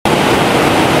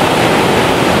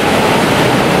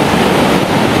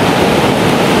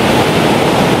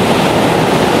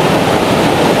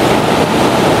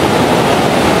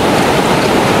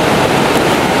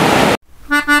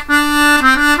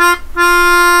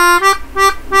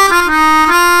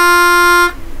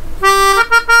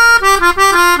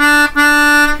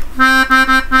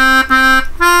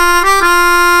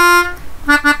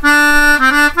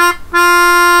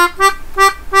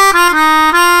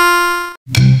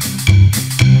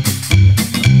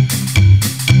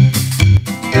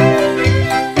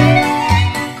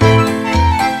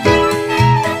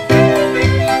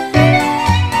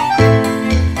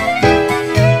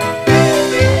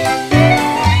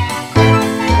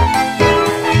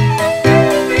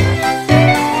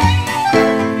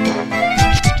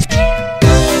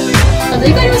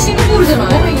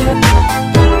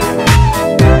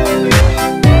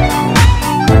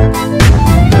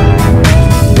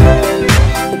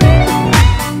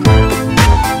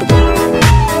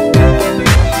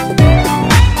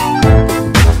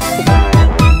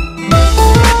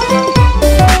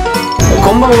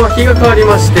日が変わり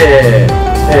まして、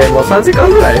もう3時間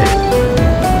ぐらい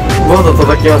ボード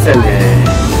届きませんね。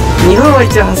日本は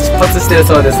一応出発してる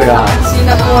そうですが、シン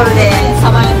ガポールで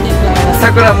さまよってると思います。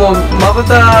桜もうまぶ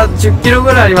た10キロぐ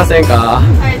らいありませんか？は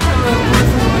い、多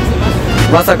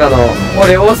分まさかの。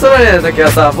俺オーストラリアの時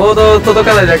はさ、ボード届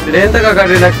かないじゃなくてレンタカー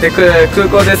借りれなくて空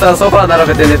港でさソファー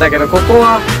並べて寝たけど、ここ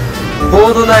は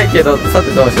ボードないけど、さて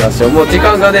どうしましょう。もう時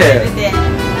間がね、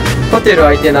ホテル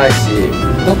空いてないし、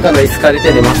どっかの椅子借り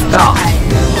て寝ますか。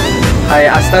はい、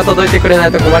明日届いてくれな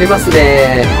いと困ります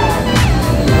ね。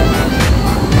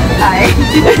はい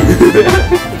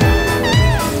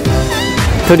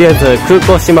とりあえず空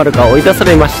港閉まるか追い出さ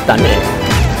れましたね。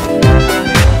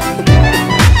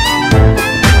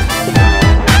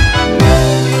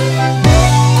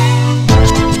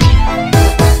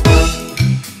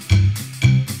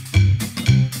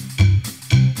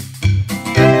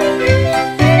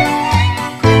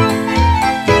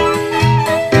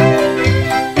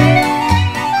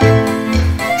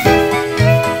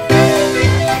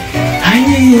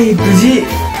無事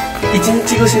1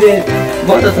日越しで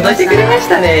ボード届いてくれまし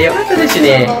たね。よかったです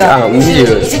ね。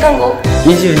22時間後、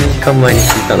22時間前に着い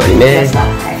たのにね。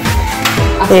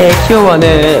今日は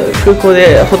ね空港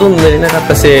でほとんど寝れなかっ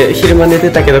たし、昼間寝て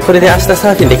たけど、これで明日サ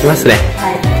ーフィンできますね。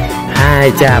は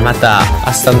い、じゃあまた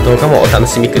明日の動画もお楽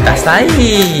しみください。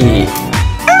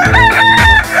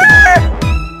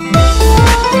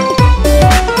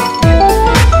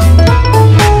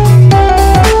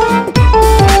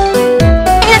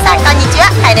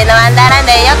楓のワンダーラン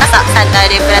ドへようこそ。三刀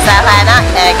流プロサーファーの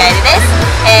井上楓です。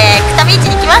クタビーチ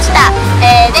に来ました。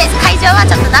で会場は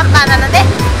ちょっとダンパーなので、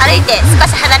歩いて少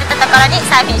し離れたところに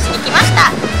サーフィンしに来まし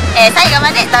た。最後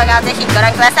まで動画をぜひご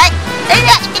覧ください。それで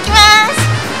は行ってきま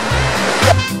す。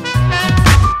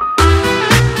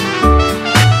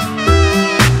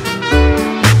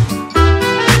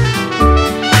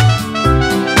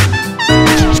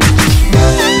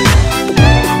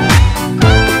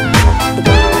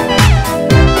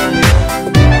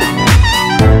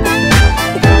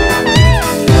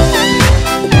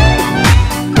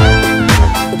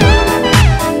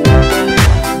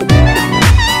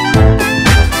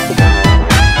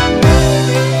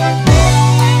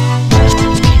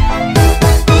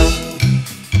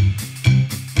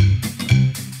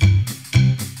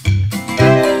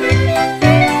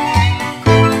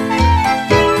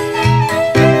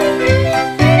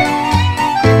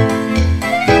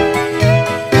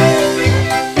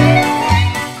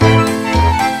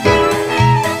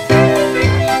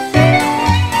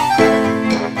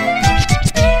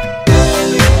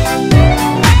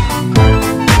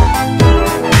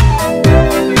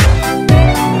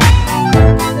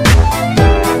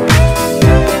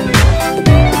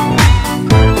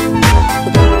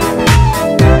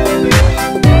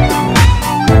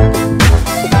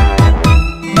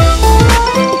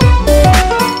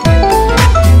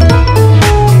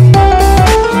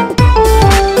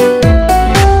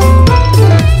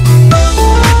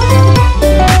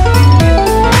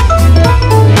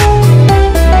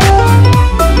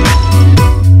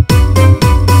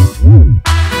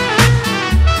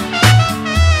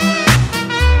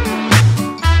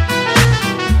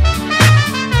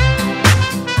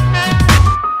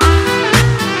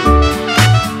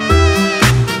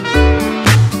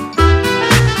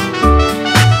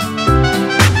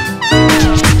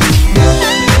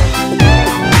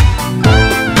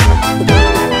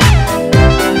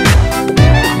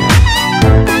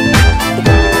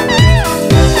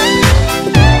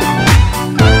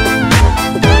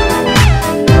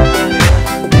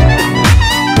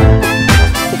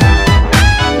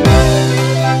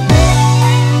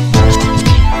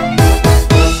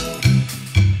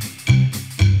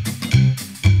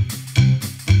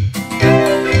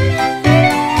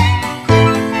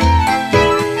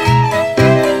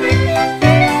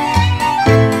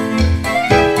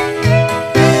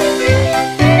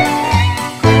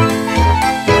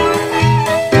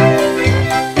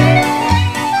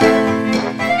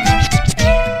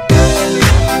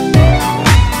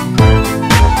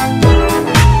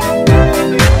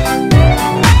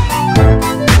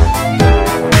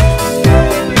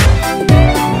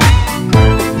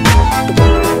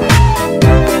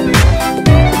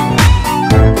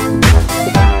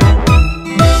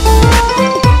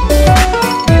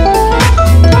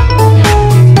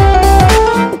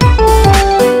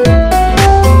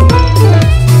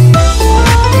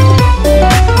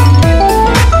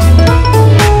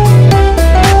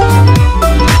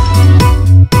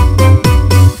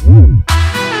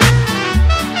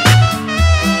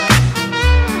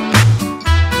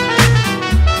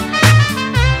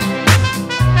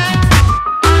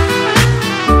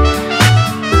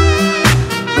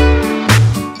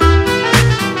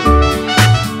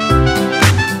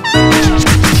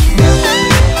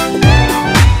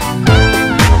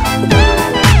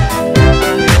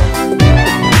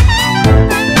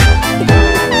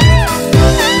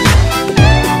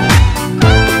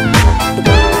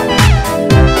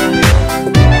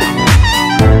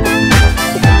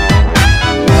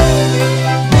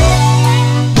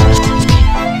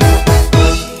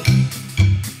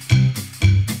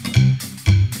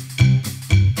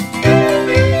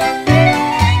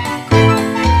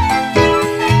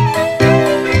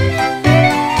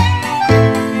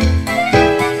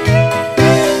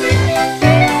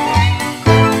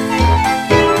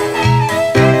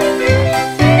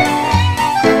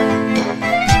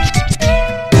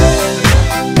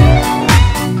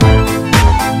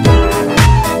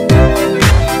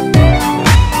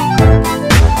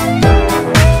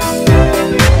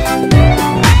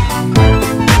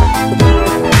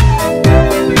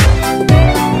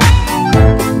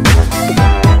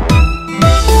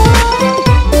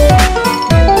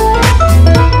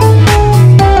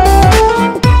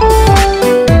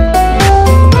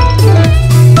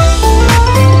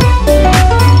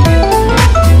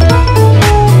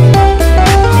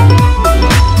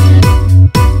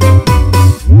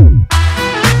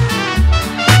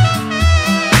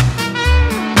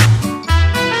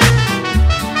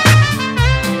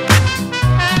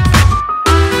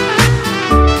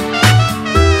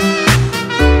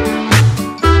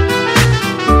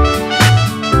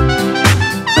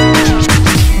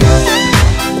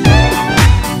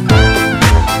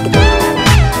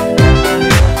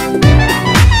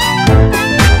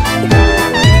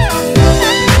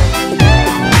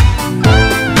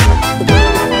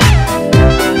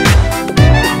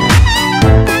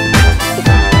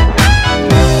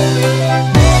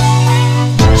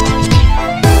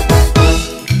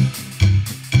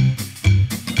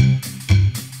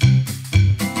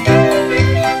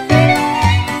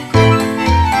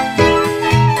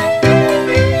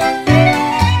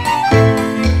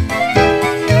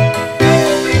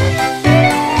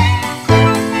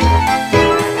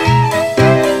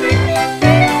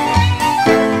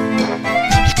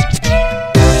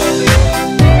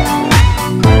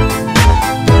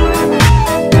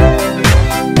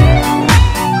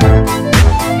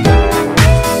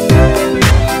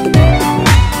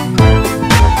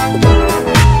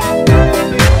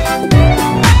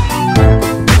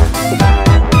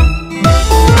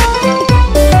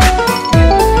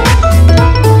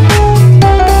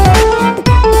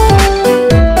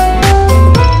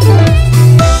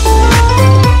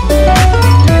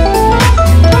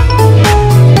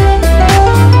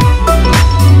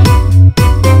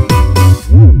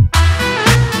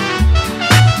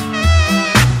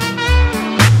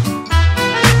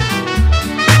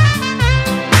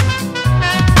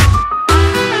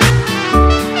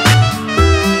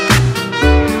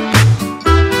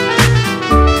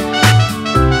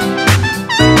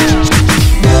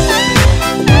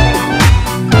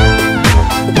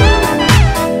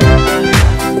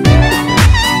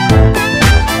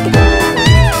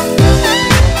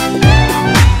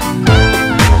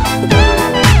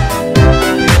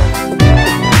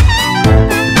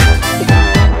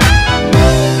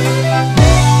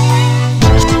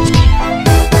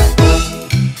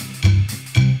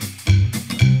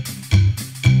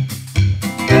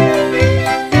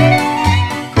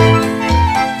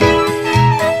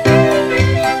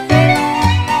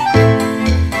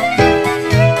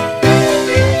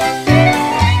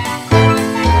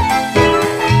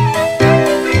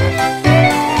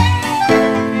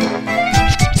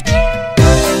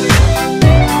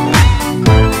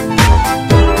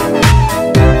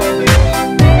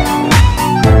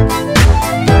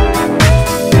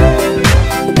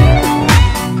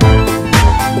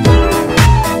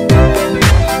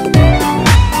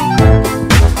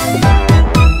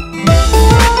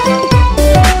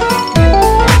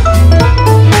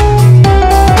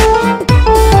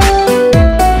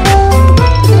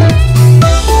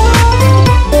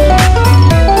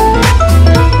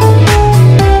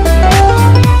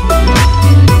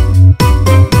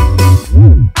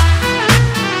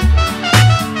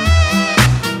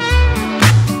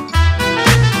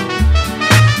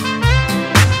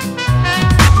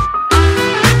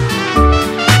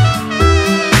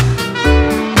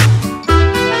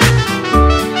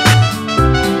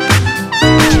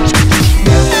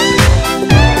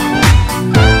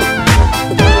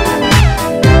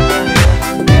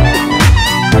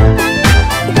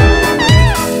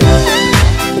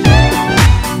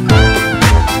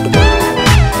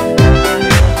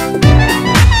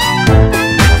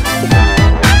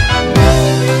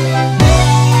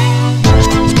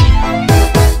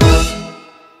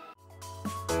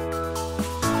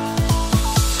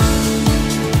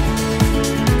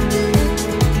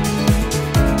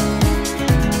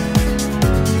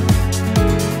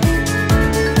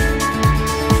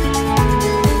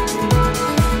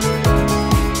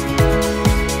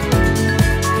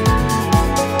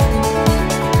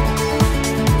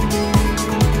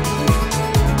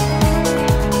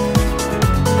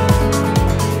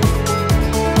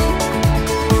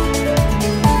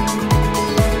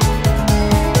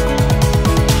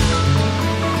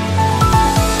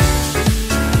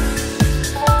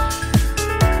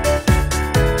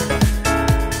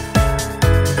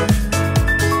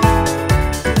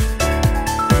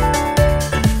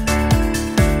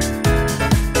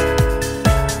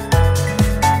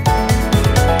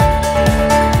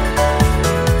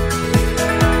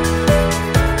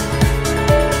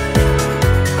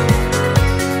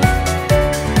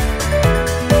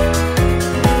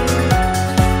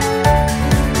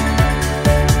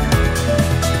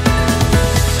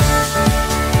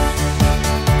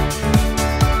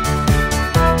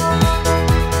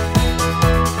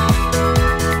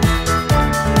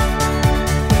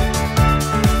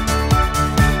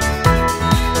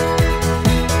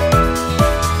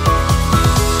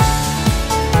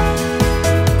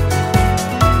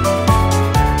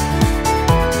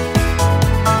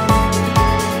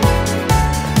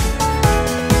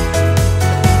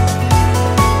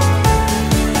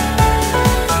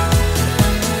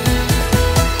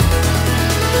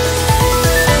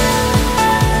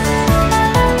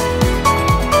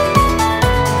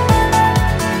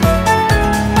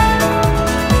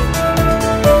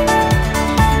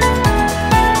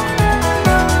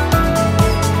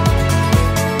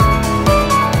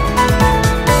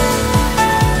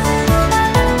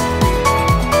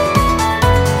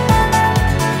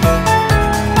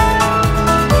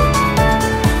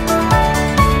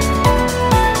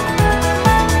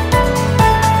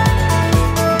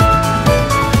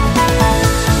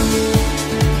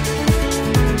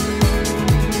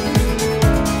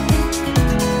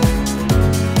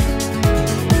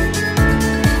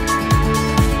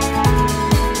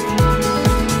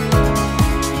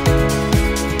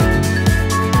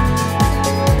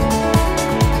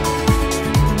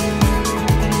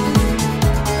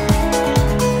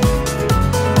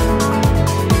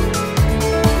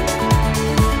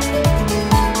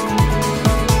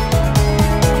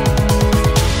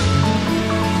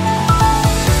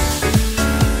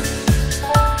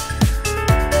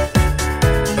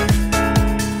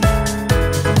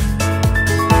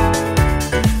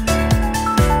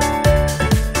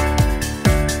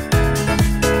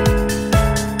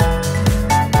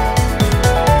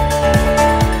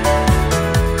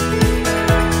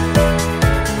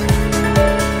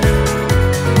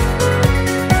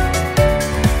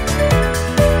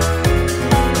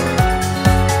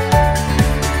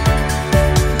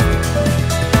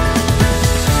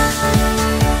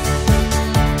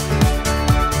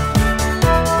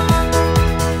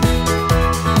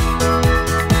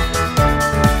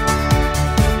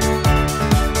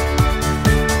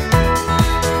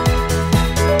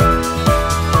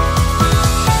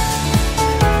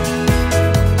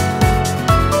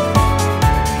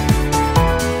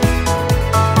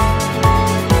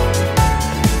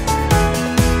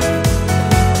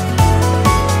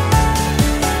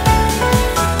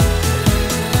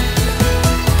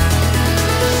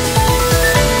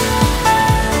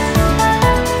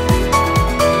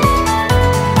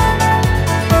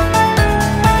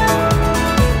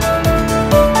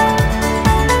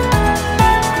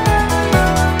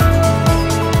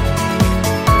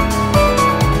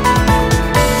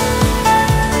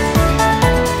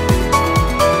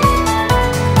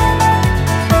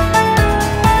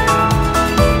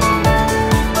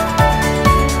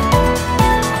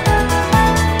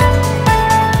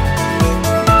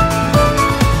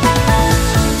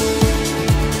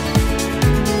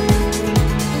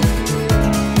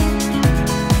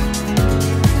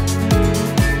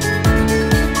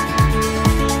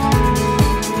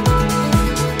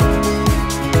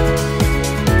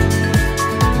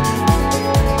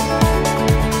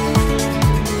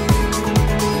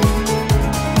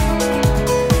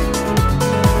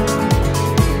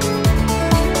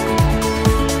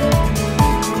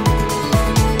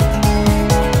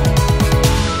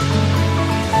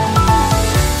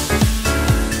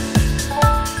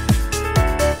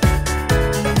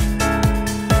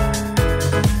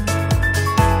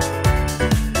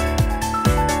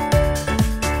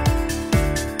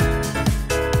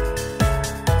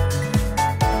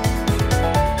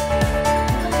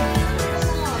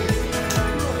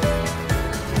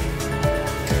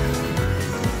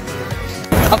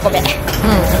米。うん、お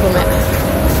米。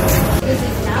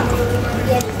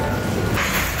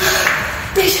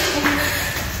よいしょ。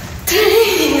トレー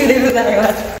ニングでございま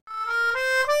す。